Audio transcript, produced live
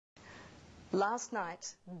Last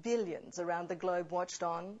night, billions around the globe watched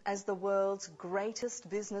on as the world's greatest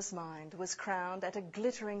business mind was crowned at a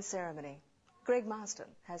glittering ceremony. Greg Marston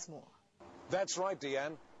has more. That's right,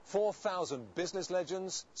 Deanne. 4,000 business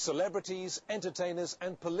legends, celebrities, entertainers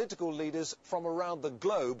and political leaders from around the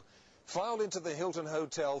globe filed into the Hilton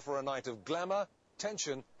Hotel for a night of glamour,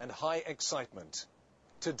 tension and high excitement.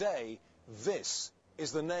 Today, this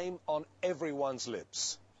is the name on everyone's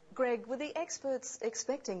lips. Greg, were the experts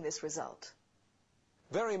expecting this result?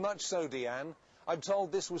 Very much so, Deanne. I'm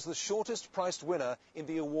told this was the shortest priced winner in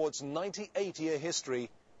the award's 98-year history,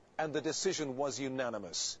 and the decision was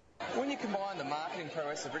unanimous. When you combine the marketing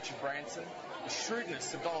prowess of Richard Branson, the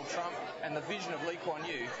shrewdness of Donald Trump and the vision of Lee Kuan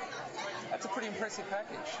Yew, that's a pretty impressive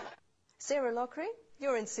package. Sarah Lockery,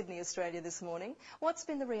 you're in Sydney, Australia this morning. What's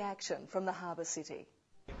been the reaction from the harbour city?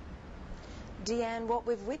 Deanne, what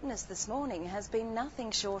we've witnessed this morning has been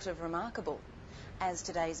nothing short of remarkable. As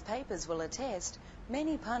today's papers will attest,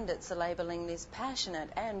 many pundits are labelling this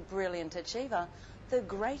passionate and brilliant achiever the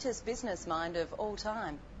greatest business mind of all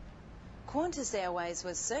time. Qantas Airways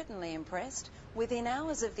was certainly impressed. Within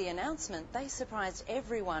hours of the announcement, they surprised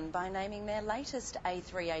everyone by naming their latest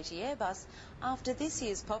A380 Airbus after this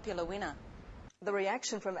year's popular winner. The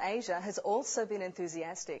reaction from Asia has also been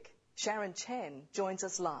enthusiastic. Sharon Chen joins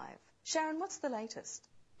us live. Sharon, what's the latest?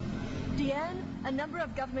 Deanne, a number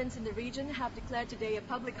of governments in the region have declared today a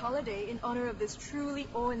public holiday in honour of this truly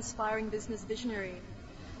awe-inspiring business visionary.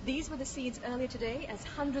 These were the scenes earlier today as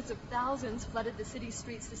hundreds of thousands flooded the city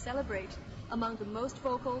streets to celebrate, among the most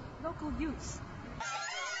vocal, local youths.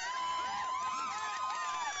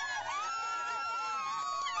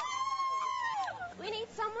 We need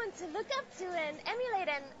someone to look up to and emulate,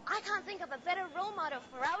 and I can't think of a better role model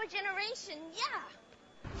for our generation, yeah!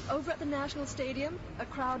 Over at the National Stadium, a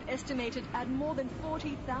crowd estimated at more than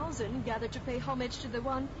 40,000 gathered to pay homage to the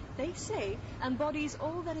one they say embodies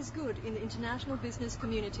all that is good in the international business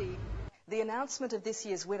community. The announcement of this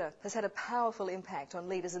year's winner has had a powerful impact on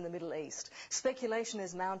leaders in the Middle East. Speculation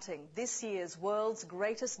is mounting. This year's world's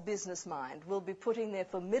greatest business mind will be putting their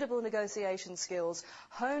formidable negotiation skills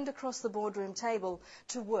honed across the boardroom table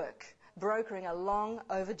to work, brokering a long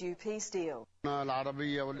overdue peace deal.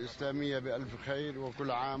 العربية والإسلامية بألف خير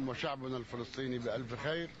وكل عام وشعبنا الفلسطيني بألف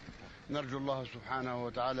خير نرجو الله سبحانه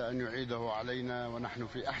وتعالى أن يعيده علينا ونحن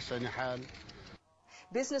في أحسن حال.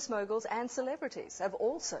 Business moguls and celebrities have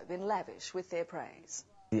also been lavish with their praise.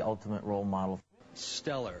 The ultimate role model.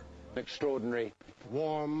 Stellar. Extraordinary.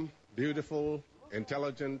 Warm, beautiful,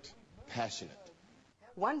 intelligent, passionate.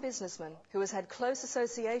 One businessman who has had close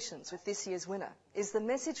associations with this year's winner is the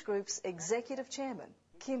Message Group's executive chairman,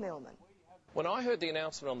 Kim Illman. When I heard the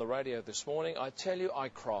announcement on the radio this morning, I tell you, I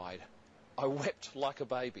cried. I wept like a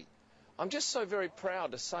baby. I'm just so very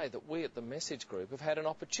proud to say that we at the Message Group have had an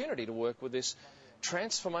opportunity to work with this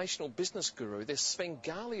transformational business guru, this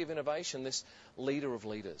Svengali of innovation, this leader of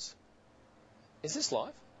leaders. Is this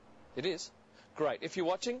live? It is. Great. If you're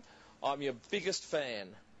watching, I'm your biggest fan.